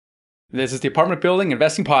This is the Apartment Building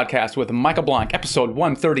Investing Podcast with Michael Blank, episode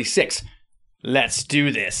 136. Let's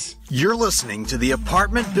do this. You're listening to the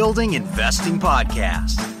Apartment Building Investing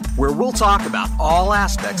Podcast, where we'll talk about all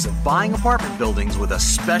aspects of buying apartment buildings with a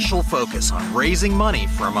special focus on raising money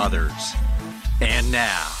from others. And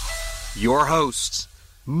now, your host,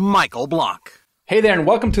 Michael Blank. Hey there, and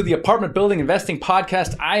welcome to the Apartment Building Investing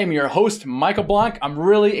Podcast. I am your host, Michael Blank. I'm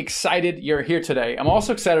really excited you're here today. I'm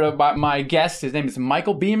also excited about my guest. His name is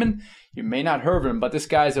Michael Beeman. You may not have heard of him, but this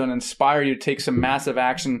guy's going to inspire you to take some massive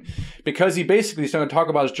action because he basically is going to talk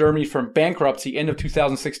about his journey from bankruptcy end of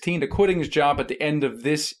 2016 to quitting his job at the end of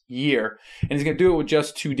this year. And he's going to do it with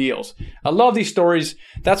just 2 deals. I love these stories.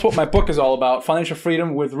 That's what my book is all about, Financial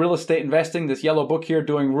Freedom with Real Estate Investing. This yellow book here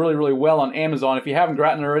doing really, really well on Amazon. If you haven't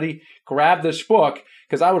gotten it already, grab this book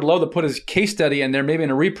because I would love to put his case study in there, maybe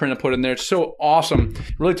in a reprint to put in there. It's so awesome.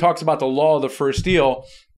 It really talks about the law of the first deal.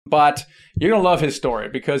 But you're going to love his story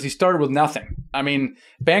because he started with nothing. I mean,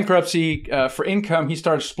 bankruptcy for income, he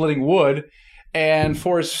started splitting wood and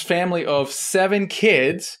for his family of 7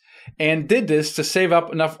 kids and did this to save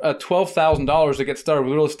up enough $12,000 to get started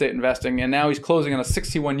with real estate investing. And now he's closing on a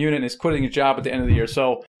 61 unit and is quitting his job at the end of the year.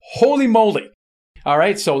 So holy moly. All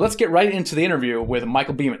right, so let's get right into the interview with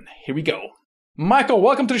Michael Beeman. Here we go. Michael,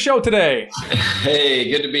 welcome to the show today. Hey,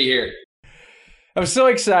 good to be here. I'm so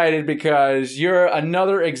excited because you're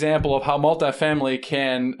another example of how multifamily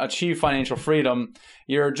can achieve financial freedom.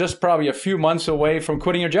 You're just probably a few months away from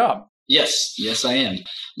quitting your job. Yes, I am.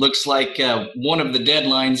 Looks like one of the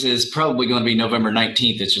deadlines is probably going to be November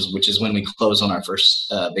 19th, which is when we close on our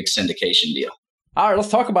first big syndication deal. All right, let's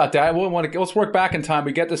talk about that. Let's work back in time.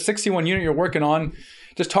 We get the 61 unit you're working on.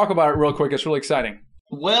 Just talk about it real quick. It's really exciting.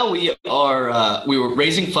 Well, we were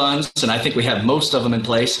raising funds, and I think we have most of them in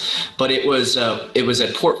place. But it was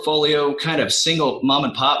a portfolio, kind of single mom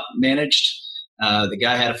and pop managed. The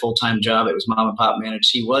guy had a full-time job. It was mom and pop managed.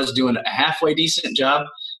 He was doing a halfway decent job,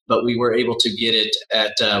 but we were able to get it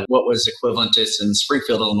at what was equivalent to in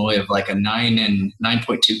Springfield, Illinois, of like a 9 and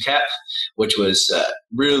 9.2 cap, which was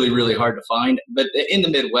really, really hard to find. But in the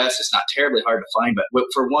Midwest, it's not terribly hard to find. But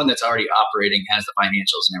for one that's already operating, has the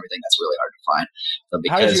financials and everything, that's really hard to find. But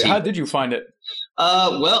how did you find it?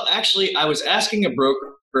 Well, actually, I was asking a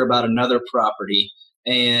broker about another property,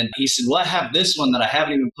 and he said, well, I have this one that I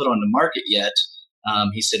haven't even put on the market yet.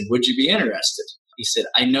 He said, would you be interested? He said,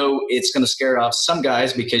 I know it's going to scare off some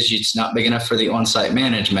guys because it's not big enough for the on-site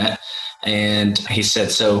management. And he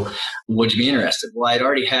said, so would you be interested? Well, I'd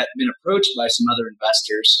already been approached by some other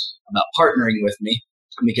investors about partnering with me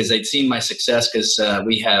because they'd seen my success because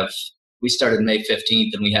we started May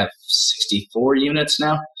 15th and we have 64 units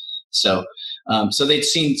now. So they'd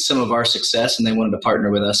seen some of our success and they wanted to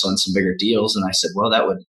partner with us on some bigger deals. And I said, well, that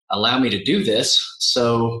would allow me to do this.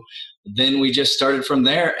 So then we just started from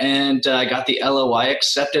there, and I got the LOI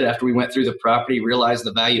accepted after we went through the property, realized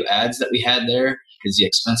the value adds that we had there because the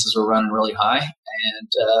expenses were running really high.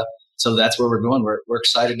 And so that's where we're going. We're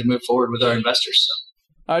excited to move forward with our investors. So.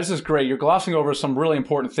 This is great. You're glossing over some really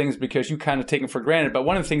important things because you kind of take them for granted. But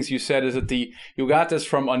one of the things you said is that you got this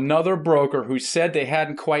from another broker who said they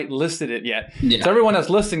hadn't quite listed it yet. Yeah. So everyone that's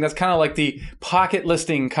listing, that's kind of like the pocket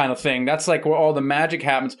listing kind of thing. That's like where all the magic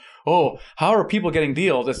happens. Oh, how are people getting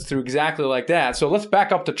deals? It's through exactly like that. So let's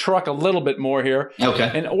back up the truck a little bit more here.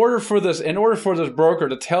 Okay. In order for this broker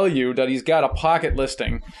to tell you that he's got a pocket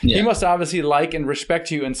listing, he must obviously like and respect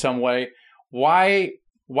you in some way. Why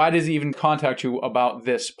does he even contact you about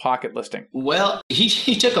this pocket listing? Well, he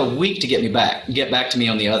took a week to get back to me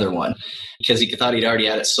on the other one because he thought he'd already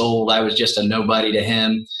had it sold. I was just a nobody to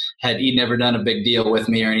him. He'd never done a big deal with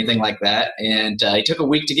me or anything like that. And he took a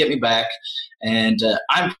week to get me back. And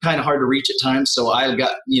I'm kind of hard to reach at times. So I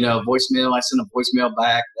got, voicemail. I sent a voicemail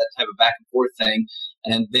back, that type of back and forth thing.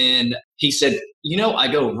 And then he said, I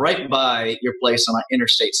go right by your place on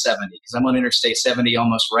Interstate 70 because I'm on Interstate 70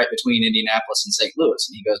 almost right between Indianapolis and St. Louis.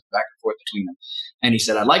 And he goes back and forth between them. And he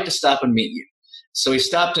said, I'd like to stop and meet you. So he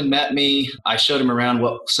stopped and met me. I showed him around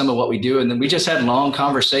some of what we do. And then we just had long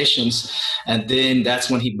conversations. And then that's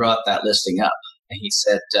when he brought that listing up. And he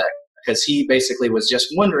said, because he basically was just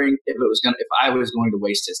wondering if I was going to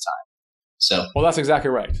waste his time. So, well, that's exactly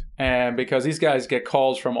right. And because these guys get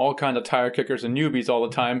calls from all kinds of tire kickers and newbies all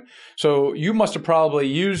the time. So you must have probably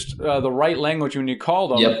used the right language when you called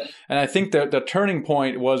them. Yep. And I think that the turning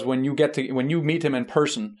point was when you meet him in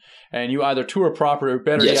person and you either tour a property or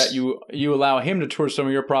better yet, you allow him to tour some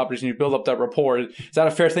of your properties and you build up that rapport. Is that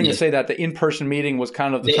a fair thing to say that the in-person meeting was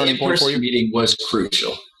kind of the turning point for you? The in-person meeting was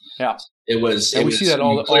crucial. Yeah. We see that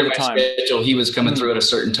all the time. Schedule. He was coming through at a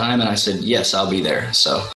certain time and I said, yes, I'll be there.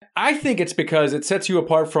 So I think it's because it sets you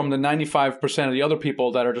apart from the 95% of the other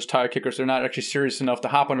people that are just tire kickers. They're not actually serious enough to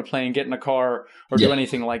hop on a plane, get in a car, or do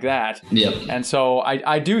anything like that. Yep. And so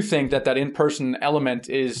I do think that in-person element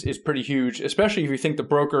is pretty huge, especially if you think the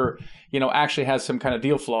broker, actually has some kind of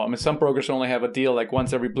deal flow. I mean, some brokers only have a deal like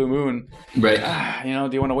once every blue moon. Right. Do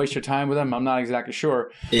you want to waste your time with them? I'm not exactly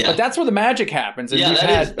sure. Yeah. But that's where the magic happens. And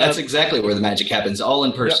that's exactly where the magic happens, all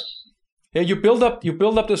in person. Yeah, you build up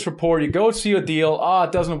this rapport. You go see a deal.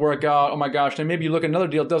 It doesn't work out. Oh my gosh! Then maybe you look at another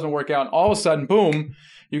deal. It doesn't work out. And all of a sudden, boom!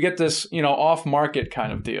 You get this, off market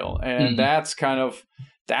kind of deal, and that's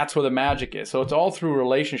where the magic is. So it's all through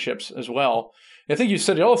relationships as well. I think you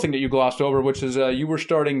said the other thing that you glossed over, which is you were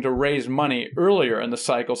starting to raise money earlier in the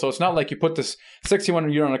cycle. So it's not like you put this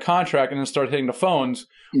 6,100 year on a contract and then start hitting the phones.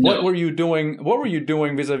 No. What were you doing? What were you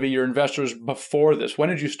doing vis-a-vis your investors before this? When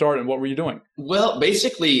did you start, and what were you doing? Well,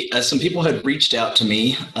 basically, some people had reached out to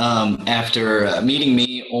me after meeting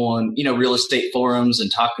me on real estate forums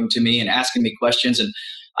and talking to me and asking me questions. And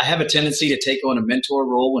I have a tendency to take on a mentor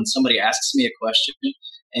role when somebody asks me a question,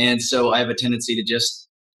 and so I have a tendency to just.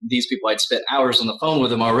 These people, I'd spent hours on the phone with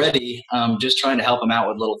them already, just trying to help them out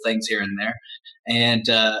with little things here and there. And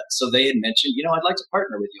so they had mentioned, I'd like to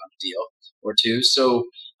partner with you on a deal or two. So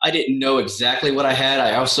I didn't know exactly what I had.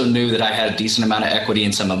 I also knew that I had a decent amount of equity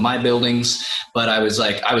in some of my buildings, but I was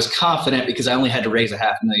confident because I only had to raise $500,000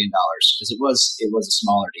 because it was a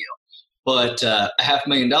smaller deal. But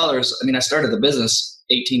 $500,000, I mean, I started the business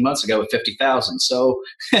 18 months ago with $50,000. So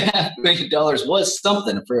 $500,000 was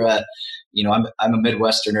something for I'm a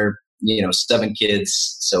Midwesterner, 7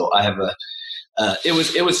 kids. So I have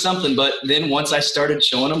it was something. But then once I started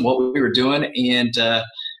showing them what we were doing and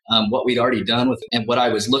what we'd already done with and what I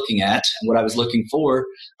was looking at and what I was looking for,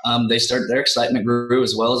 their excitement grew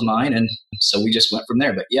as well as mine. And so we just went from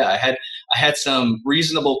there. But yeah, I had some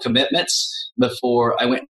reasonable commitments before I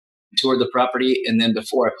went toured the property. And then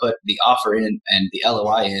before I put the offer in and the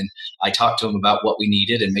LOI in, I talked to them about what we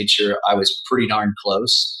needed and made sure I was pretty darn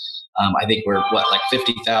close. I think we're like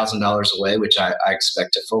 $50,000 away, which I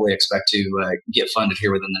fully expect to get funded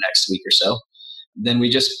here within the next week or so. Then we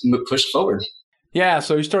just pushed forward. Yeah,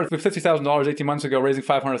 so you started with $50,000 18 months ago, raising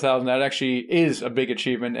 $500,000. That actually is a big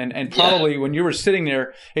achievement, and probably when you were sitting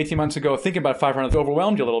there 18 months ago thinking about $500,000, it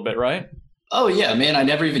overwhelmed you a little bit, right? Oh yeah, man! I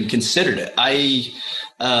never even considered it.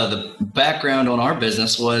 The background on our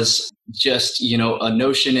business was just a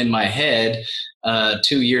notion in my head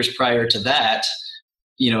 2 years prior to that.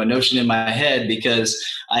 A notion in my head because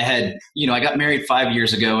I had, I got married 5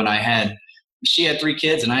 years ago and she had 3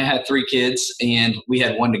 kids and I had 3 kids and we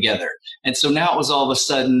had one together. And so now it was all of a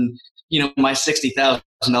sudden, my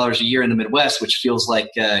 $60,000 a year in the Midwest, which feels like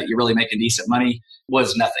you're really making decent money,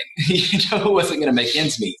 was nothing. It wasn't going to make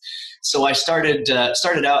ends meet. So I started out,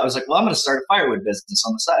 I was like, well, I'm going to start a firewood business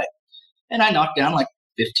on the side. And I knocked down like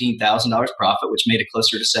 $15,000 profit, which made it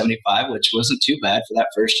closer to 75, which wasn't too bad for that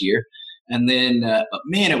first year. And then, but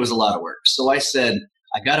man, it was a lot of work. So I said,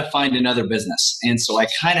 I got to find another business. And so I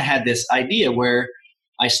kind of had this idea where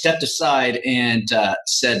I stepped aside and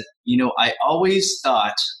said, I always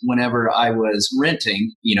thought whenever I was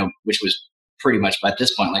renting, which was pretty much by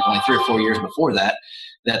this point, like only 3 or 4 years before that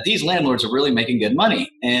these landlords are really making good money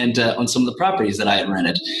and on some of the properties that I had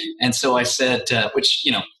rented. And so I said, which,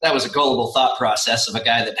 that was a gullible thought process of a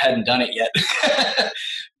guy that hadn't done it yet.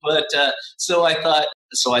 But so I thought,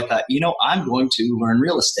 I'm going to learn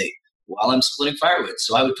real estate while I'm splitting firewood.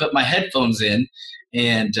 So I would put my headphones in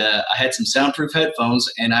and I had some soundproof headphones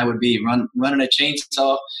and I would be running a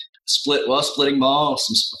chainsaw splitting maul,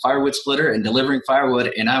 some firewood splitter and delivering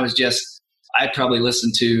firewood. And I probably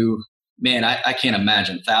listened to, I can't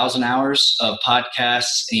imagine 1,000 hours of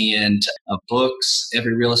podcasts and of books,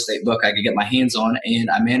 every real estate book I could get my hands on. And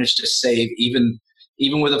I managed to save even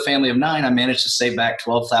with a family of 9, I managed to save back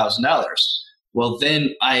 $12,000. Well,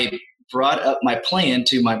 then I brought up my plan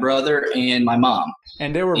to my brother and my mom.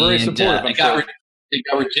 And they were very supportive. It got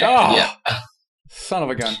rejected. Oh, yeah. Son of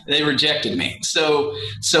a gun. They rejected me. So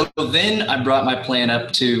then I brought my plan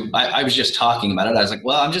up to, I was just talking about it. I was like,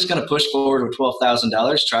 well, I'm just going to push forward with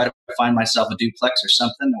 $12,000, try to find myself a duplex or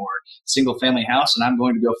something or single family house, and I'm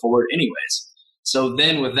going to go forward anyways. So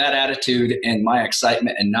then with that attitude and my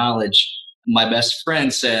excitement and knowledge, my best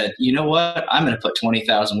friend said, you know what? I'm going to put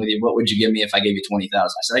 $20,000 with you. What would you give me if I gave you $20,000? I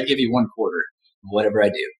said, I'd give you 1/4 of whatever I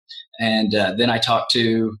do. And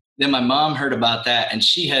then my mom heard about that and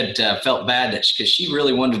she had felt bad because she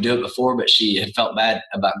really wanted to do it before, but she had felt bad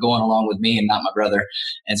about going along with me and not my brother.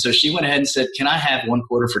 And so she went ahead and said, can I have 1/4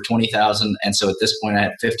 for $20,000? And so at this point I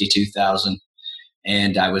had $52,000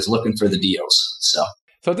 and I was looking for the deals. So.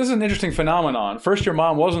 So this is an interesting phenomenon. First, your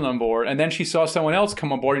mom wasn't on board, and then she saw someone else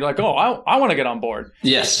come on board. You're like, oh, I want to get on board.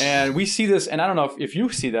 Yes. And we see this, and I don't know if you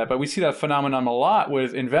see that, but we see that phenomenon a lot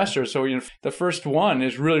with investors. So the first one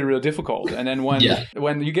is really, really difficult. And then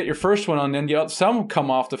when you get your first one on, then some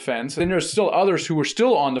come off the fence. Then there's still others who are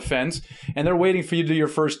still on the fence, and they're waiting for you to do your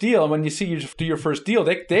first deal. And when you see you do your first deal,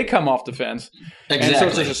 they come off the fence. Exactly. And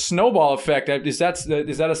so there's a snowball effect. Is that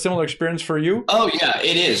a similar experience for you? Oh, yeah,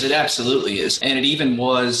 it is. It absolutely is. And it even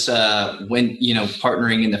was when,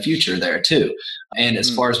 partnering in the future there too. And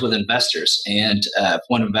as far as with investors, and if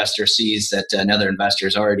one investor sees that another investor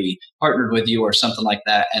has already partnered with you or something like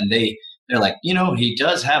that, and they're like, he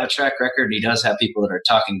does have a track record and he does have people that are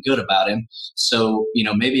talking good about him. So,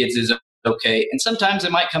 maybe it is okay. And sometimes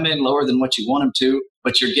it might come in lower than what you want them to,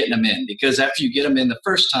 but you're getting them in, because after you get them in the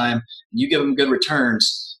first time and you give them good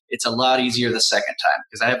returns, it's a lot easier the second time.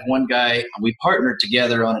 Because I have one guy, we partnered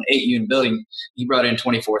together on an 8-unit building. He brought in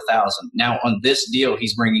 $24,000. Now on this deal,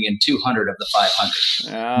 he's bringing in 200 of the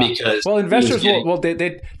 500. Because investors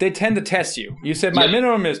they tend to test you. You said my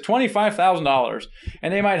minimum is $25,000,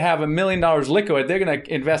 and they might have $1 million liquid. They're going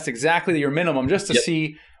to invest exactly your minimum just to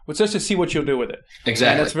see what you'll do with it.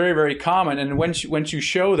 Exactly. And that's very, very common. And once you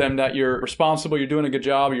show them that you're responsible, you're doing a good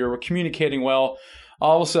job, you're communicating well,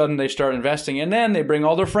 all of a sudden they start investing, and then they bring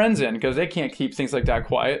all their friends in because they can't keep things like that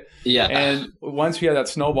quiet. Yeah. And once you have that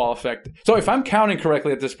snowball effect. So if I'm counting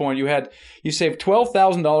correctly at this point, you saved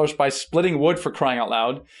 $12,000 by splitting wood, for crying out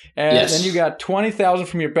loud. And then you got $20,000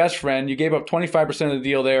 from your best friend. You gave up 25% of the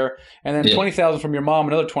deal there, and then $20,000 from your mom,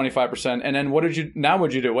 another 25%. And then what'd you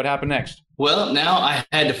do? What happened next? Well, now I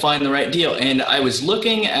had to find the right deal. And I was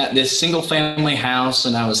looking at this single family house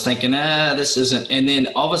and I was thinking, this isn't. And then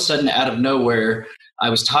all of a sudden, out of nowhere, I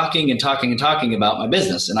was talking about my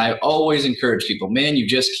business. And I always encourage people, man, you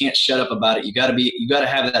just can't shut up about it. You got to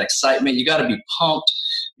have that excitement. You got to be pumped,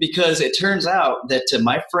 because it turns out that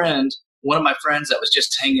one of my friends that was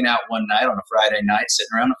just hanging out one night on a Friday night, sitting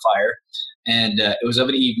around a fire, and it was of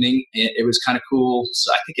an evening. It was kind of cool.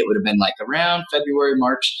 So I think it would have been like around February,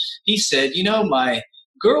 March. He said, my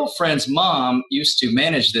girlfriend's mom used to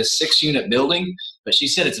manage this 6-unit building, but she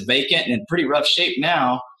said it's vacant and in pretty rough shape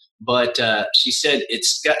now. But she said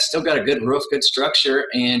it's still got a good roof, good structure,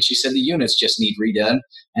 and she said the units just need redone,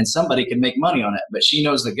 and somebody can make money on it. But she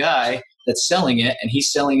knows the guy that's selling it, and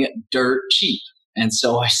he's selling it dirt cheap. And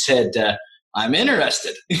so I said, I'm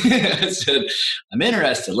interested. I said, I'm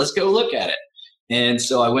interested. Let's go look at it. And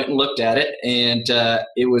so I went and looked at it, and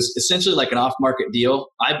it was essentially like an off-market deal.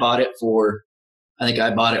 I bought it for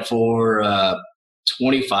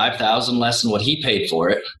 $25,000 less than what he paid for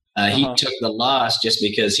it. He took the loss just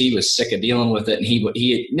because he was sick of dealing with it, and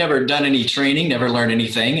he had never done any training, never learned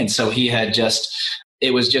anything, and so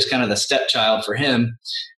it was just kind of the stepchild for him,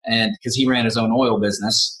 and because he ran his own oil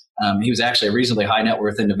business. He was actually a reasonably high net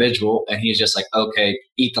worth individual, and he was just like, okay,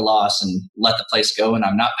 eat the loss and let the place go, and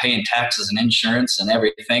I'm not paying taxes and insurance and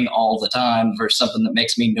everything all the time for something that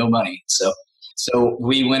makes me no money. So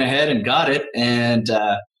we went ahead and got it, and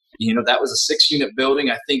that was a 6-unit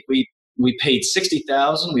building. I think we paid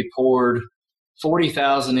 $60,000. We poured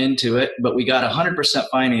 $40,000 into it, but we got 100%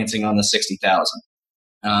 financing on the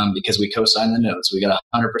 $60,000 because we co-signed the notes. We got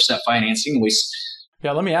 100% financing.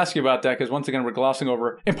 Let me ask you about that, because once again, we're glossing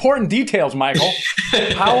over important details, Michael.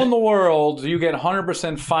 How in the world do you get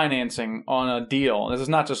 100% financing on a deal? This is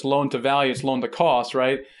not just loan to value, it's loan to cost,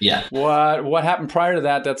 right? Yeah. What happened prior to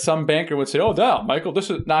that some banker would say, Michael, this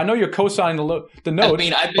is... Now, I know you're co-signing the note. I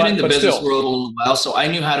mean, I've been in the business world a little while, so I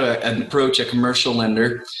knew how to approach a commercial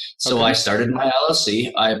lender. So I started my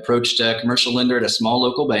LLC. I approached a commercial lender at a small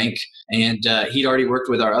local bank, and he'd already worked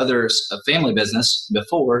with our other family business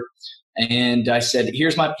before. And I said,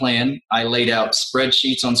 here's my plan. I laid out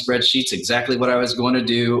spreadsheets on spreadsheets, exactly what I was going to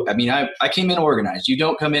do. I mean, I came in organized. You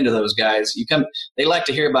don't come into those guys. They like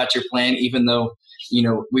to hear about your plan, even though,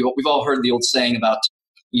 we've all heard the old saying about,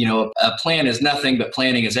 a plan is nothing, but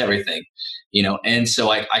planning is everything, And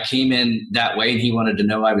so I came in that way, and he wanted to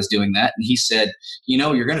know I was doing that. And he said,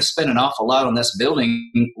 you're going to spend an awful lot on this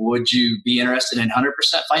building. Would you be interested in 100%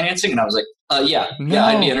 financing? And I was like, yeah,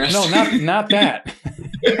 I'd be interested. No, not that.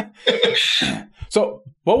 So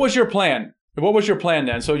what was your plan? What was your plan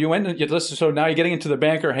then? So you went and so now you're getting into the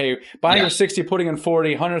banker, hey, buying with 60, putting in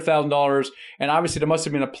 40, $100,000. And obviously there must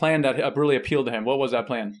have been a plan that really appealed to him. What was that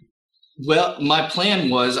plan? Well, my plan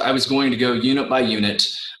was I was going to go unit by unit,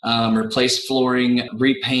 replace flooring,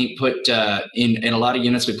 repaint, put in a lot of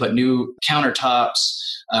units, we put new countertops,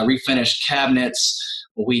 refinished cabinets.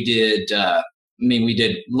 We did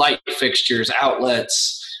light fixtures,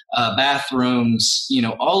 outlets, bathrooms,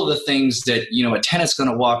 all of the things that, a tenant's going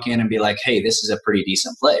to walk in and be like, hey, this is a pretty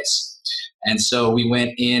decent place. And so we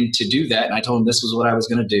went in to do that. And I told him this was what I was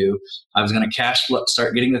going to do. I was going to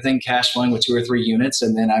start getting the thing cash flowing with 2 or 3 units.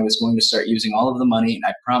 And then I was going to start using all of the money. And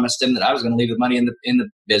I promised him that I was going to leave the money in the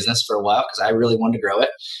business for a while because I really wanted to grow it.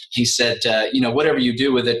 He said, whatever you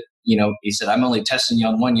do with it, he said, I'm only testing you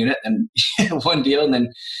on 1 unit and 1 deal. And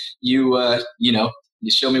then you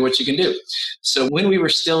show me what you can do. So when we were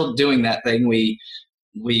still doing that thing, we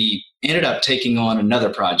ended up taking on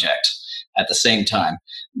another project at the same time,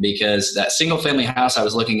 because that single family house I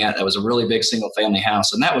was looking at, that was a really big single family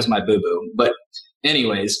house, and that was my boo-boo. But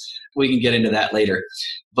anyways, we can get into that later.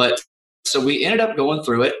 But so we ended up going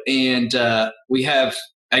through it, and we have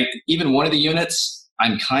even one of the units,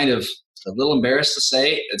 I'm kind of a little embarrassed to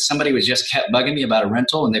say that somebody was just kept bugging me about a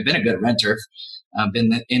rental, and they've been a good renter. I've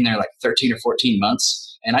been in there like 13 or 14 months.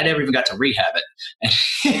 And I never even got to rehab it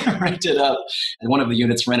and rent it up. And one of the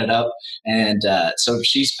units rented up, and so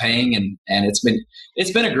she's paying, and it's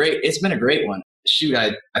been a great one. Shoot,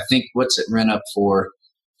 I think what's it rent up for?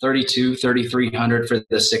 $3,300 for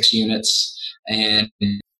the 6 units, and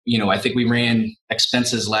I think we ran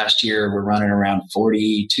expenses last year. We're running around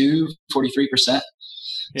 43%. Yeah,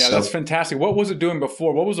 so, that's fantastic. What was it doing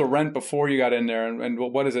before? What was the rent before you got in there, and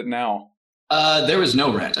what is it now? There was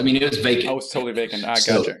no rent. I mean, it was vacant. Oh, it's totally vacant.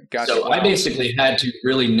 Gotcha. So wow. I basically had to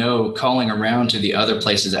really know, calling around to the other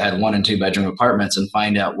places that had 1 and 2 bedroom apartments, and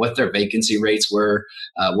find out what their vacancy rates were,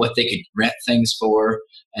 what they could rent things for.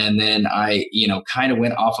 And then I, kind of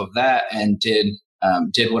went off of that and did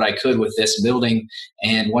what I could with this building.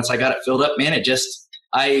 And once I got it filled up, man,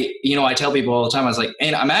 I tell people all the time, I was like,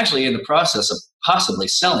 and I'm actually in the process of possibly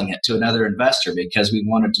selling it to another investor because we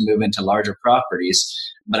wanted to move into larger properties.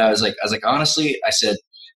 But I was like, honestly, I said,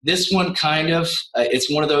 this one kind of, it's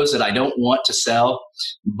one of those that I don't want to sell,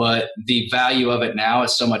 but the value of it now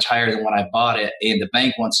is so much higher than when I bought it. And the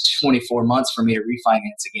bank wants 24 months for me to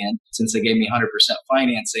refinance again, since they gave me 100%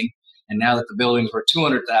 financing. And now that the buildings were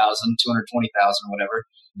 $200,000, $220,000, whatever,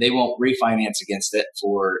 they won't refinance against it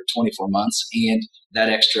for 24 months. And that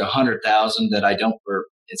extra $100,000 that I don't, or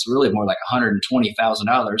it's really more like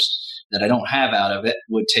 $120,000 that I don't have out of it,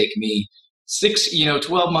 would take me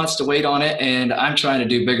 12 months to wait on it. And I'm trying to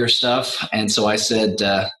do bigger stuff. And so I said,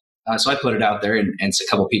 so I put it out there, and a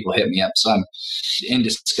couple of people hit me up. So I'm in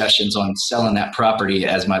discussions on selling that property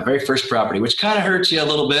as my very first property, which kind of hurts you a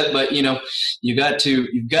little bit, but you've got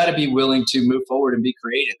to be willing to move forward and be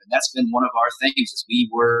creative. And that's been one of our things, is we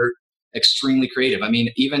were extremely creative. I mean,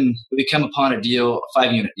 even we come upon a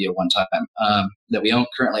 5-unit deal one time that we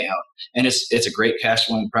currently own, and it's a great cash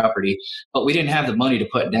flowing property, but we didn't have the money to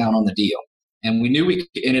put down on the deal. And we knew and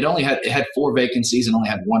it had 4 vacancies and only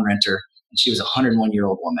had 1 renter. And she was a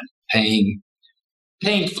 101-year-old woman paying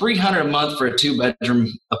 $300 a month for a 2-bedroom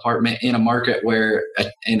apartment in a market where,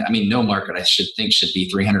 no market should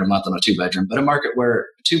be $300 a month on a 2-bedroom, but a market where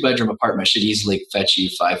a 2-bedroom apartment should easily fetch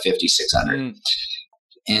you $550, $600.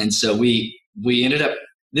 And so we ended up,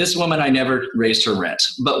 this woman, I never raised her rent,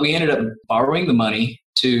 but we ended up borrowing the money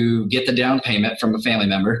to get the down payment from a family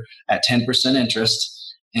member at 10% interest.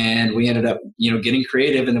 And we ended up, getting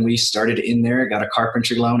creative. And then we started in there, got a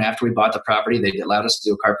carpentry loan after we bought the property. They allowed us to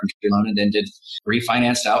do a carpentry loan, and then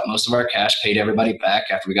refinanced out most of our cash, paid everybody back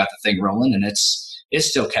after we got the thing rolling. And it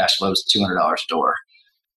still cash flows $200 a door.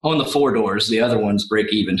 On the 4 doors, the other ones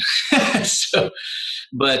break even.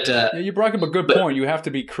 You brought up a good point. You have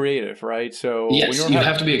to be creative, right? So yes, you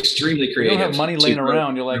have to be extremely creative. You don't have money laying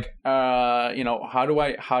around. You're like, how do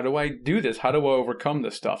I do this? How do I overcome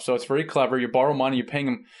this stuff? So it's very clever. You borrow money, you're paying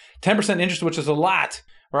them 10% interest, which is a lot,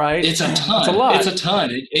 right? It's a ton. It's a ton.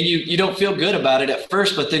 And you don't feel good about it at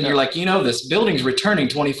first, but then you're like, this building's returning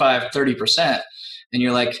 25, 30%. And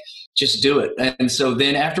you're like, just do it. And so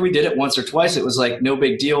then after we did it once or twice, it was like no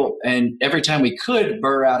big deal. And every time we could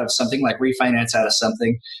burr out of something, like refinance out of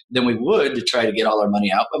something, then we would, to try to get all our money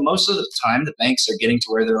out. But most of the time, the banks are getting to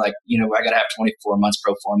where they're like, I got to have 24 months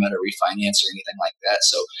pro forma to refinance or anything like that.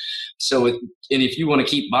 And if you want to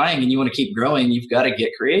keep buying and you want to keep growing, you've got to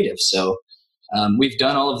get creative. So we've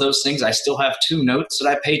done all of those things. I still have 2 notes that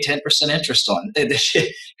I pay 10% interest on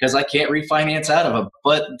because I can't refinance out of them.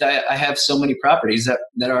 But I have so many properties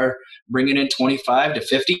that are bringing in 25 to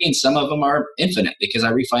 50, and some of them are infinite because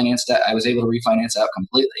I refinanced that. I was able to refinance out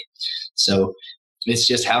completely. So it's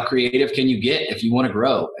just, how creative can you get if you want to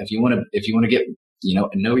grow? If you want to get,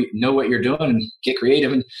 know what you're doing and get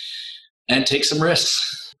creative and take some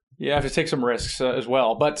risks. You have to take some risks as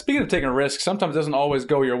well. But speaking of taking risks, sometimes it doesn't always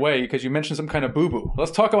go your way, because you mentioned some kind of boo-boo.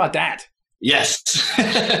 Let's talk about that. Yes.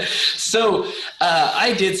 So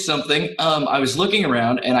I did something. I was looking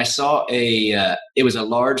around and I saw it was a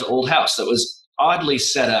large old house that was oddly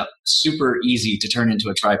set up, super easy to turn into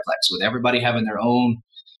a triplex with everybody having their own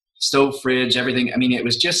stove, fridge, everything. I mean, it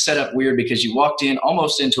was just set up weird because you walked in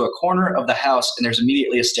almost into a corner of the house and there's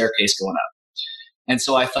immediately a staircase going up. And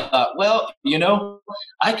so I thought, well,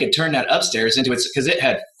 I could turn that upstairs into because it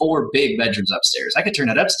had 4 big bedrooms upstairs. I could turn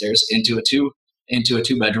that upstairs into a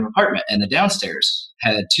 2-bedroom apartment, and the downstairs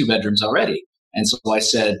had 2 bedrooms already. And so I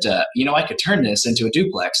said, I could turn this into a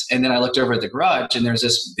duplex. And then I looked over at the garage, and there's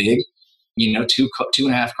this big,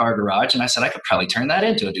 2.5 car garage, and I said I could probably turn that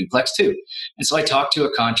into a duplex too. And so I talked to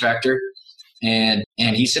a contractor, and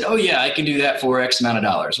he said, oh yeah, I can do that for X amount of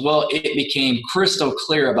dollars. Well, it became crystal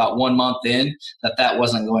clear about 1 month in that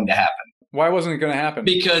wasn't going to happen. Why wasn't it going to happen?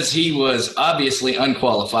 Because he was obviously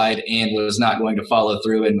unqualified and was not going to follow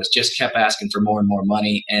through and was just kept asking for more and more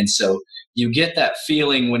money. And so you get that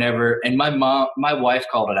feeling whenever, and my wife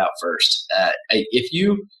called it out first. If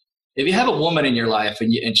you have a woman in your life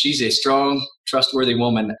and she's a strong, trustworthy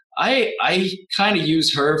woman, I kind of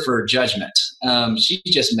use her for judgment. She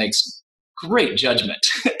just makes great judgment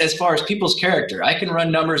as far as people's character. I can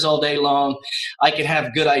run numbers all day long. I can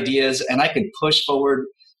have good ideas and I can push forward,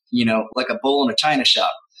 like a bull in a china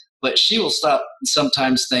shop. But she will stop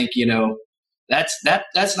sometimes think, that's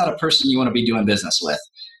not a person you want to be doing business with.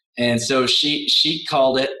 And so she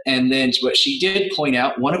called it. And then what she did point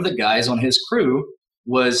out, one of the guys on his crew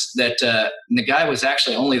was that the guy was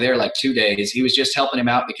actually only there like 2 days. He was just helping him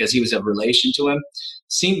out because he was of relation to him,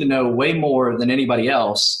 seemed to know way more than anybody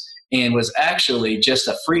else, and was actually just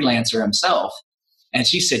a freelancer himself. And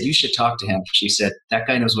she said, you should talk to him. She said, that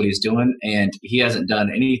guy knows what he's doing, and he hasn't done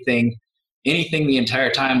anything the entire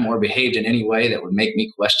time or behaved in any way that would make me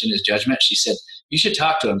question his judgment. She said, you should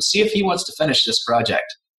talk to him, see if he wants to finish this project.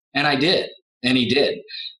 And I did, and he did.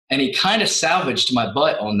 And he kind of salvaged my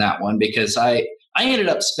butt on that one because I ended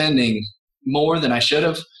up spending more than I should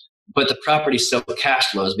have, but the property still cash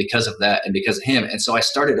flows because of that and because of him. And so I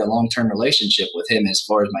started a long-term relationship with him as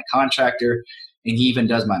far as my contractor, and he even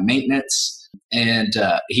does my maintenance. And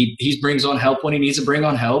he brings on help when he needs to bring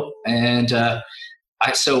on help. And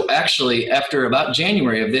so actually, after about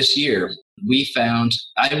January of this year,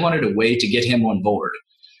 I wanted a way to get him on board.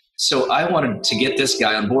 So I wanted to get this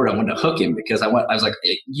guy on board. I wanted to hook him because I was like,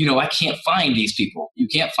 I can't find these people. You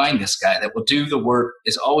can't find this guy that will do the work,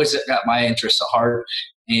 is always got my interests at heart,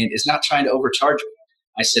 and is not trying to overcharge me.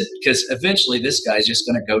 I said, because eventually this guy's just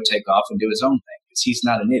going to go take off and do his own thing because he's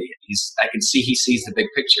not an idiot. I can see he sees the big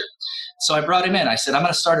picture. So I brought him in. I said, I'm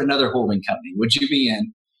going to start another holding company. Would you be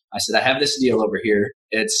in? I said, I have this deal over here.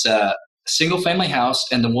 It's a single family house,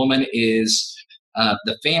 and the woman is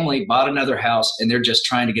the family bought another house, and they're just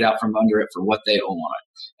trying to get out from under it for what they owe on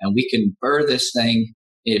it. And we can burr this thing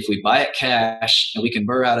if we buy it cash, and we can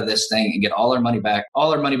burr out of this thing and get all our money back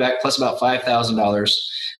plus about $5,000.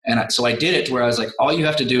 And so I did it to where I was like, all you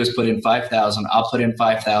have to do is put in $5,000. I'll put in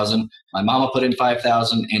 $5,000. My mama put in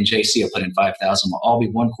 $5,000, and JC will put in $5,000. We'll all be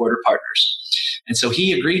 1/4 partners. And so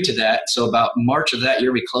he agreed to that. So about March of that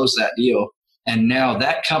year, we closed that deal. And now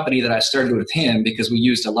that company that I started with him, because we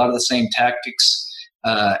used a lot of the same tactics,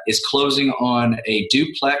 is closing on a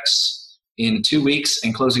duplex in 2 weeks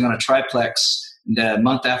and closing on a triplex the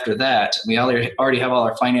month after that. We already have all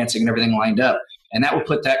our financing and everything lined up. And that will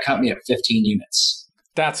put that company at 15 units.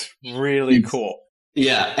 That's really cool.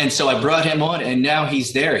 Yeah. And so I brought him on, and now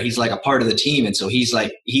he's there. He's like a part of the team. And so he's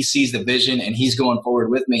like, he sees the vision and he's going forward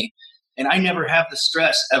with me. And I never have the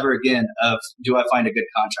stress ever again of, do I find a good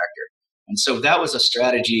contractor? And so that was a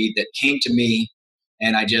strategy that came to me,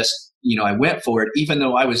 and I just, I went for it, even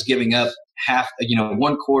though I was giving up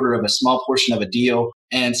 1/4 of a small portion of a deal.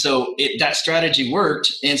 And so that strategy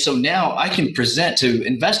worked. And so now I can present to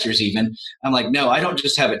investors even. I'm like, no, I don't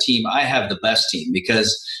just have a team. I have the best team,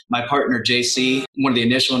 because my partner, JC, one of the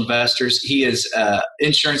initial investors, he is an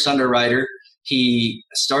insurance underwriter. He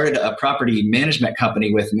started a property management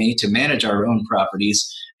company with me to manage our own properties.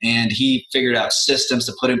 And he figured out systems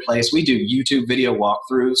to put in place. We do YouTube video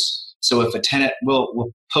walkthroughs. So if a tenant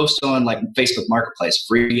will post on like Facebook Marketplace,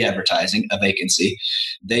 free advertising, a vacancy,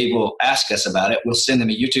 they will ask us about it. We'll send them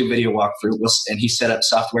a YouTube video walkthrough. And he set up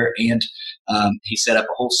software, and he set up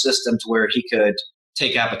a whole system to where he could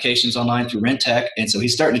take applications online through RentTech. And so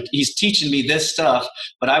he's teaching me this stuff,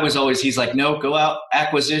 but he's like, no, go out,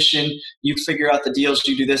 acquisition, you figure out the deals,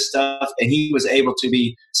 you do this stuff. And he was able to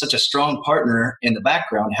be such a strong partner in the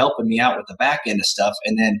background, helping me out with the back end of stuff.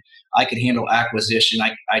 And then I could handle acquisition.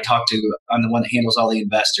 I'm the one that handles all the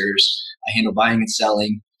investors. I handle buying and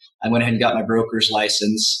selling. I went ahead and got my broker's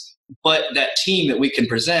license. But that team that we can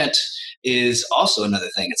present, is also another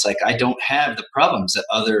thing. It's like I don't have the problems that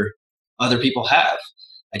other people have.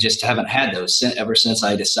 I just haven't had those ever since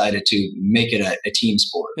I decided to make it a team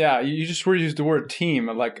sport. Yeah, you just used the word team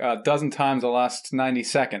like a dozen times the last 90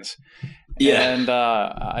 seconds. Yeah. And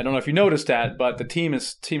I don't know if you noticed that, but the team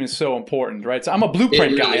is so important, right? So I'm a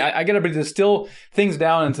blueprint guy. I get everybody to distill things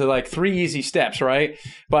down into like 3 easy steps, right?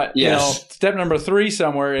 But step number 3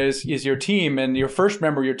 somewhere is your team, and your first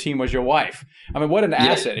member of your team was your wife. I mean, what an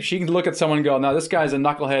asset. If she can look at someone and go, no, this guy's a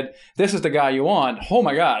knucklehead, this is the guy you want. Oh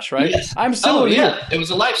my gosh, right? Yes. I'm similar to you. It was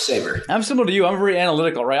a lifesaver. I'm similar to you. I'm very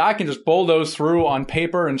analytical, right? I can just bulldoze through on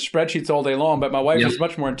paper and spreadsheets all day long, but my wife is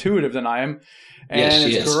much more intuitive than I am.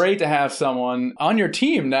 And it's great to have someone on your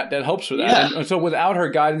team that helps with that. Yeah. And so without her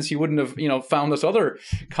guidance, you wouldn't have, found this other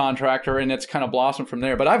contractor, and it's kind of blossomed from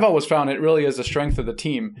there. But I've always found it really is the strength of the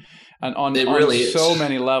team and on so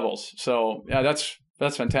many levels. So yeah, that's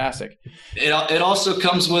fantastic. It also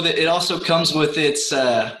comes with it. It also comes with its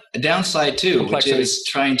downside too, which is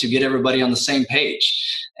trying to get everybody on the same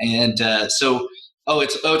page. And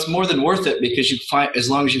it's more than worth it, because you find, as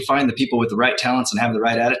long as you find the people with the right talents and have the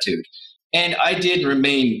right attitude. And I did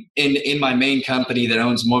remain in my main company that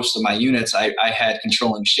owns most of my units. I had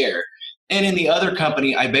controlling share. And in the other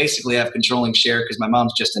company, I basically have controlling share because my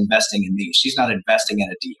mom's just investing in me. She's not investing in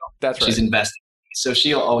a deal. That's right. She's investing in me. So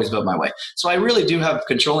she'll always vote my way. So I really do have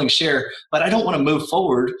controlling share, but I don't want to move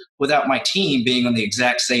forward without my team being on the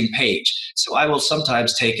exact same page. So I will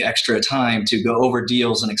sometimes take extra time to go over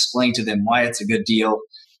deals and explain to them why it's a good deal,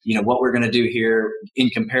 what we're going to do here in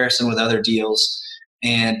comparison with other deals.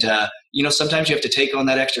 And, sometimes you have to take on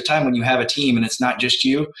that extra time when you have a team and it's not just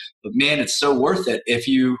you, but man, it's so worth it if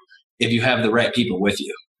you have the right people with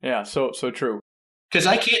you. Yeah. So true. Because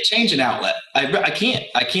I can't change an outlet. I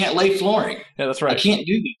can't lay flooring. Yeah, that's right. I can't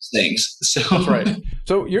do these things. So that's right.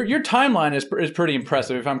 So your timeline is pretty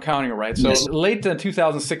impressive if I'm counting it right. So late in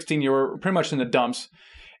 2016, you were pretty much in the dumps.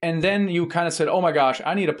 And then you kind of said, oh my gosh,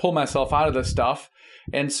 I need to pull myself out of this stuff.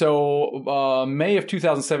 And so May of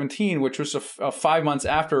 2017, which was 5 months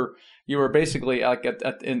after you were basically like at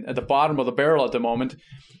the bottom of the barrel at the moment,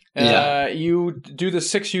 you do the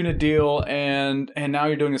 6-unit deal, and now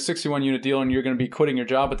you're doing a 61-unit deal, and you're going to be quitting your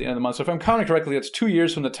job at the end of the month. So if I'm counting correctly, it's 2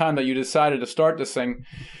 years from the time that you decided to start this thing,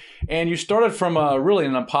 and you started from really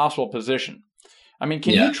an impossible position. I mean,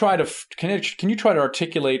 can you try to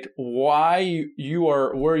articulate why you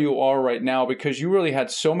are where you are right now? Because you really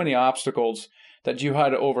had so many obstacles that you had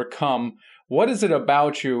to overcome. What is it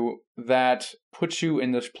about you that puts you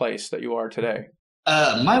in this place that you are today?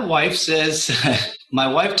 My wife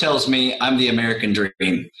tells me I'm the American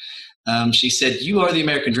dream. She said, you are the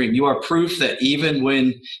American dream. You are proof that even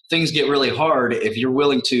when things get really hard, if you're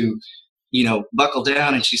willing to, buckle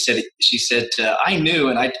down. And she said, I knew,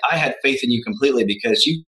 and I had faith in you completely, because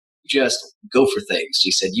you just go for things.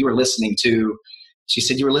 She said, you were listening to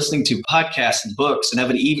podcasts and books, and of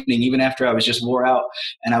an evening, even after I was just wore out,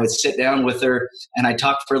 and I would sit down with her and I'd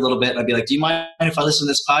talk for a little bit, and I'd be like, do you mind if I listen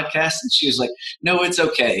to this podcast? And she was like, no, it's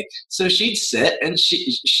okay. So she'd sit and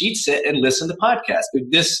listen to podcasts.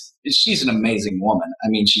 She's an amazing woman. I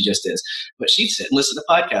mean, she just is. But she'd sit and listen to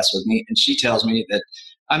podcasts with me, and she tells me that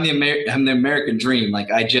I'm the American dream. Like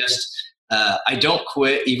I don't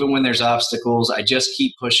quit even when there's obstacles. I just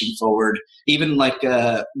keep pushing forward. Even like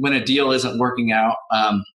when a deal isn't working out,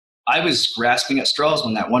 I was grasping at straws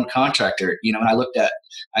when that one contractor, and I looked at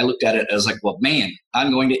it. I was like, well, man,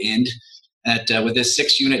 I'm going to end with this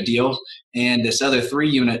 6-unit deal and this other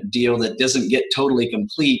 3-unit deal that doesn't get totally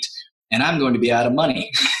complete, and I'm going to be out of money,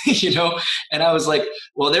 And I was like,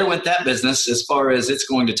 well, there went that business, as far as it's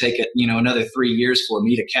going to take it, another 3 years for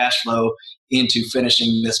me to cash flow into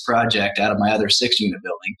finishing this project out of my other 6-unit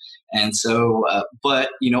building. And so, but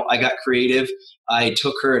I got creative. I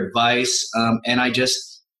took her advice, and I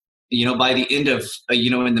just, by the end of,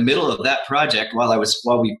 in the middle of that project,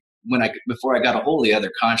 before I got a hold of the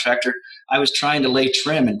other contractor, I was trying to lay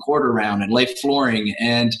trim and quarter round and lay flooring.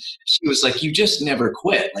 And she was like, you just never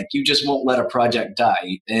quit. Like, you just won't let a project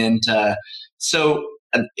die. And so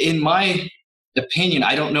in my opinion,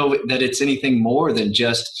 I don't know that it's anything more than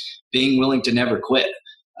just being willing to never quit,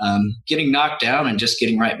 getting knocked down and just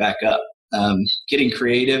getting right back up, getting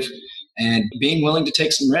creative and being willing to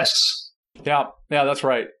take some risks. Yeah, that's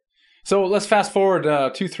right. So let's fast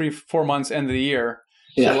forward 2, 3, 4 months, end of the year.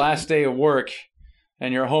 Yeah. The last day of work,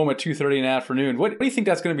 and you're home at 2:30 in the afternoon. What do you think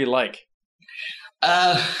that's going to be like?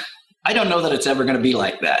 I don't know that it's ever going to be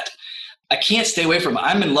like that. I can't stay away from it.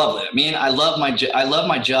 I'm in love with it. I mean, I love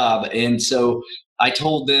my job, and so I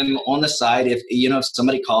told them on the side, if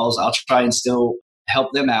somebody calls, I'll try and still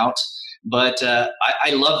help them out. But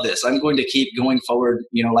I love this. I'm going to keep going forward,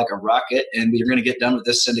 like a rocket, and we're going to get done with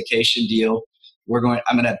this syndication deal. I'm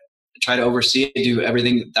going to try to oversee it, do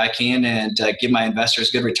everything that I can, and give my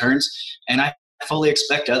investors good returns. And I fully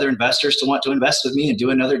expect other investors to want to invest with me and do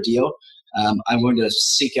another deal. I'm going to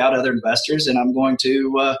seek out other investors, and I'm going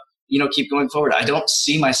to keep going forward. I don't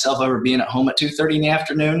see myself ever being at home at 2:30 in the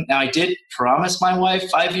afternoon. Now, I did promise my wife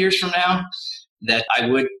 5 years from now that I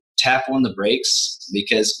would tap on the brakes,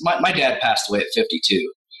 because my dad passed away at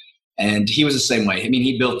 52. And he was the same way. I mean,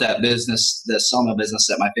 he built that business, the sawmill business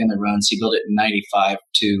that my family runs. He built it in 95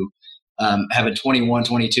 to having 21,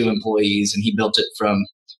 22 employees. And he built it from,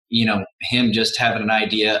 him just having an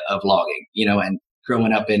idea of logging, and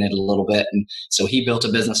growing up in it a little bit. And so he built a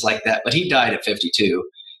business like that, but he died at 52.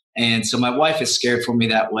 And so my wife is scared for me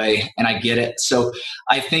that way, and I get it. So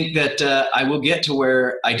I think that I will get to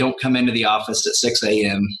where I don't come into the office at 6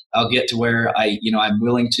 a.m. I'll get to where I'm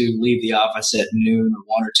willing to leave the office at noon or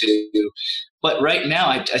 1 or 2. But right now,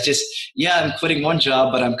 I just, I'm quitting one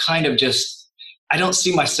job, but I'm kind of just, I don't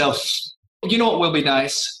see myself. You know what will be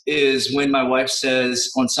nice is when my wife says,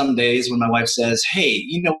 on some days when my wife says, hey,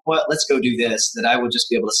 you know what, let's go do this, that I will just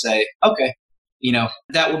be able to say, okay.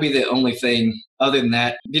 That will be the only thing. Other than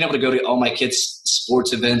that, being able to go to all my kids'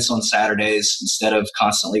 sports events on Saturdays instead of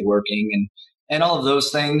constantly working and all of those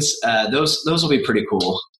things, those will be pretty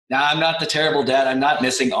cool. Now, I'm not the terrible dad. I'm not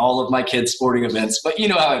missing all of my kids' sporting events, but you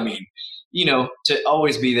know how I mean. To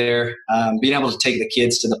always be there, being able to take the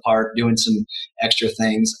kids to the park, doing some extra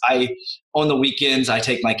things. On the weekends, I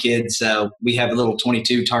take my kids. We have a little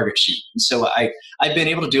 22 target shoot. And so I've been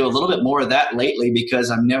able to do a little bit more of that lately, because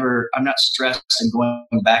I'm not stressed and going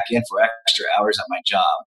back in for extra hours at my job,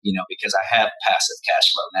 because I have passive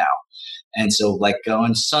cash flow now. And so like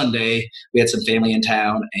on Sunday, we had some family in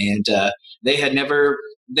town, and they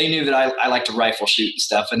knew that I like to rifle shoot and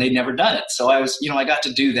stuff, and they'd never done it. So I was, I got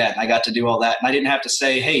to do that, and I got to do all that. And I didn't have to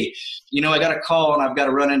say, hey, I got a call and I've got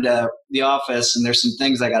to run into the office and there's some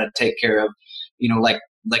things I got to take care of, like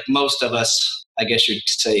most of us, I guess you'd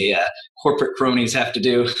say, corporate cronies have to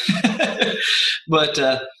do.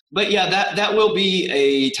 But yeah, that will be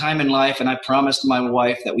a time in life. And I promised my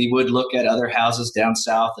wife that we would look at other houses down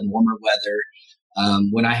south in warmer weather.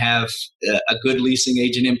 When I have a good leasing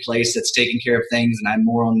agent in place that's taking care of things, and I'm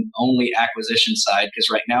more on only acquisition side, because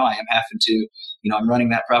right now I am having to, I'm running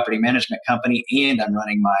that property management company and I'm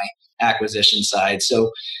running my acquisition side.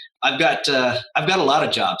 So I've got a lot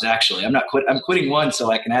of jobs, actually. I'm quitting one so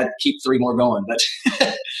I can keep 3 more going,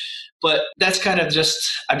 but that's kind of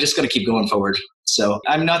I'm just going to keep going forward. So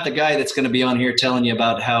I'm not the guy that's going to be on here telling you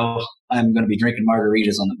about how I'm going to be drinking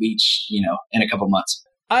margaritas on the beach, in a couple months.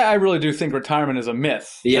 I really do think retirement is a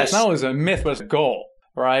myth. Yes. It's not only a myth, but it's a goal,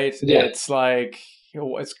 right? Yeah. It's like,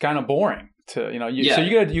 it's kind of boring to, Yeah. So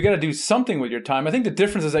you got to do something with your time. I think the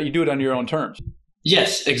difference is that you do it on your own terms.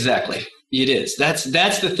 Yes, exactly. It is. That's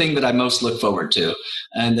the thing that I most look forward to.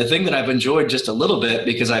 And the thing that I've enjoyed just a little bit,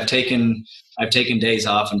 because I've taken days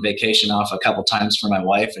off and vacation off a couple times for my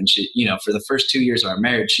wife. And she, for the first 2 years of our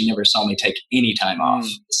marriage, she never saw me take any time off.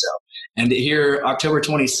 So, and here, October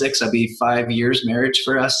 26th, I'll be 5 years marriage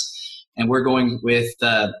for us. And we're going with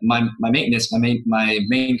my maintenance, my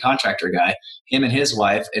main contractor guy, him and his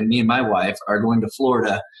wife, and me and my wife are going to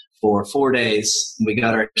Florida for 4 days. We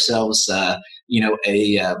got ourselves, an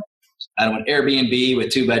Airbnb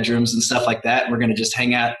with 2 bedrooms and stuff like that. And we're going to just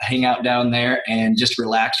hang out down there and just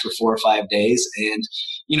relax for 4 or 5 days. And,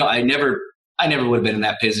 I never would have been in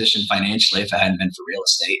that position financially if it hadn't been for real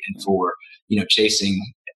estate and for,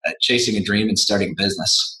 chasing a dream and starting a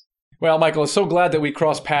business. Well, Michael, I'm so glad that we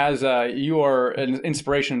crossed paths. You are an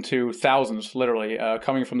inspiration to thousands, literally,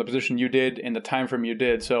 coming from the position you did in the time frame you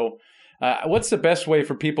did. So what's the best way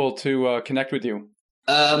for people to connect with you?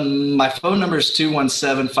 My phone number is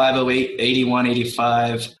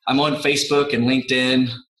 217-508-8185. I'm on Facebook and LinkedIn.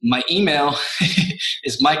 My email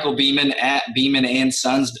is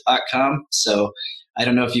michaelbeeman@beemanandsons.com. So I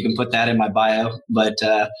don't know if you can put that in my bio, but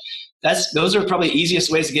those are probably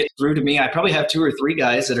easiest ways to get through to me. I probably have 2 or 3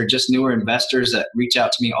 guys that are just newer investors that reach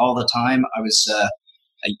out to me all the time.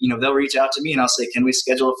 They'll reach out to me and I'll say, can we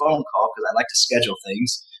schedule a phone call? Because I like to schedule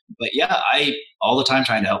things. But yeah, I all the time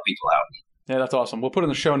trying to help people out. Yeah, that's awesome. We'll put in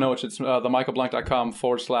the show notes. It's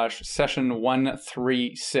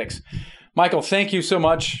themichaelblank.com/session136. Michael, thank you so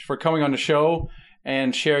much for coming on the show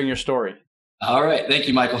and sharing your story. All right. Thank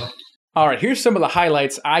you, Michael. All right, here's some of the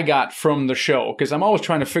highlights I got from the show, because I'm always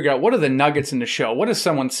trying to figure out what are the nuggets in the show. What is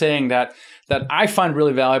someone saying that I find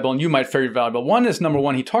really valuable and you might find valuable? One is, number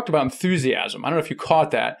one, he talked about enthusiasm. I don't know if you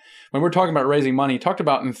caught that. When we're talking about raising money, he talked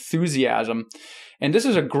about enthusiasm. And this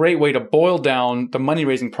is a great way to boil down the money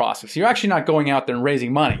raising process. You're actually not going out there and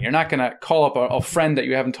raising money. You're not going to call up a friend that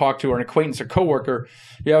you haven't talked to or an acquaintance or coworker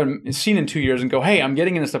you haven't seen in 2 years and go, hey, I'm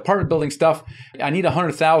getting in this apartment building stuff. I need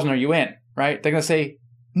 100,000. Are you in? Right? They're going to say,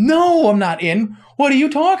 no, I'm not in. What are you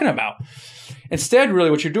talking about? Instead,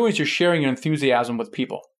 really what you're doing is you're sharing your enthusiasm with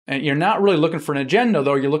people. And you're not really looking for an agenda,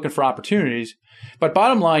 though. You're looking for opportunities. But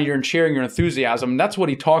bottom line, you're sharing your enthusiasm. That's what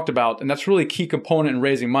he talked about. And that's really a key component in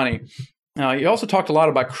raising money. He also talked a lot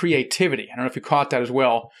about creativity. I don't know if you caught that as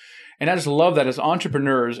well. And I just love that as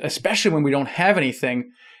entrepreneurs, especially when we don't have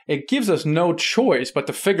anything, it gives us no choice but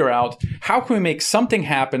to figure out how can we make something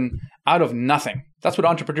happen out of nothing. That's what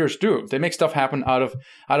entrepreneurs do. They make stuff happen out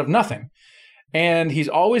of nothing. And he's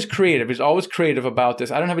always creative. He's always creative about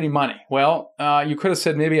this. I don't have any money. Well, you could have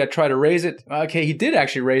said maybe I'd try to raise it. Okay, he did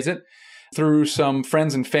actually raise it through some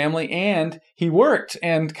friends and family, and he worked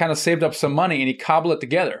and kind of saved up some money, and he cobbled it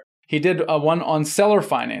together. He did one on seller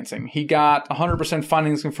financing. He got 100%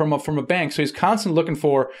 financing from a bank. So he's constantly looking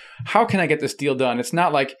for, how can I get this deal done? It's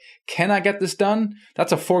not like, can I get this done?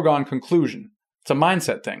 That's a foregone conclusion. It's a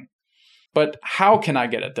mindset thing. But how can I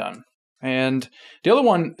get it done? And the other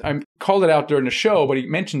one, I called it out during the show, but he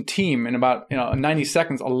mentioned team in about 90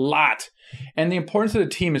 seconds a lot. And the importance of the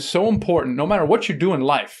team is so important no matter what you do in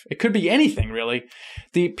life. It could be anything, really.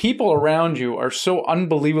 The people around you are so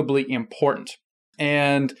unbelievably important.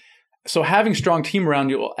 And so having a strong team around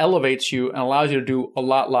you elevates you and allows you to do a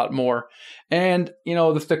lot more. And,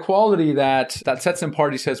 the quality that sets him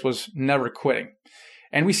apart, he says, was never quitting.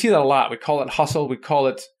 And we see that a lot. We call it hustle. We call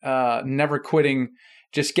it never quitting,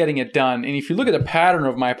 just getting it done. And if you look at the pattern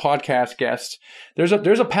of my podcast guests, there's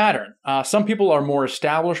a pattern. Some people are more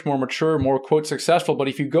established, more mature, more, quote, successful. But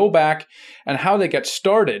if you go back and how they get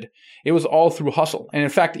started, it was all through hustle. And in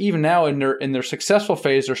fact, even now in their successful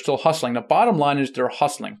phase, they're still hustling. The bottom line is they're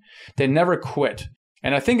hustling. They never quit.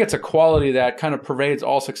 And I think it's a quality that kind of pervades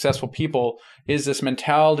all successful people, is this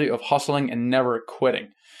mentality of hustling and never quitting.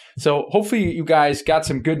 So hopefully you guys got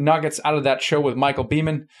some good nuggets out of that show with Michael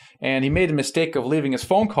Beeman. And he made a mistake of leaving his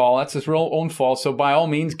phone call. That's his real own fault. So by all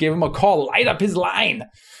means, give him a call. Light up his line.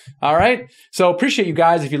 All right. So appreciate you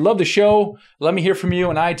guys. If you love the show, let me hear from you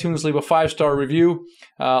on iTunes. Leave a 5-star review.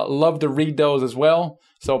 Love to read those as well.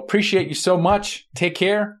 So appreciate you so much. Take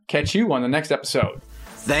care. Catch you on the next episode.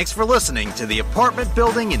 Thanks for listening to the Apartment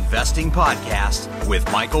Building Investing Podcast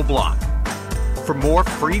with Michael Blank. For more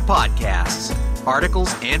free podcasts,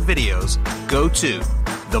 articles, and videos, go to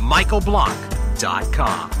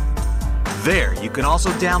themichaelblank.com. There, you can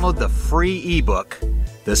also download the free ebook,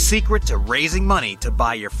 The Secret to Raising Money to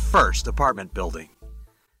Buy Your First Apartment Building.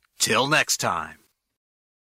 Till next time.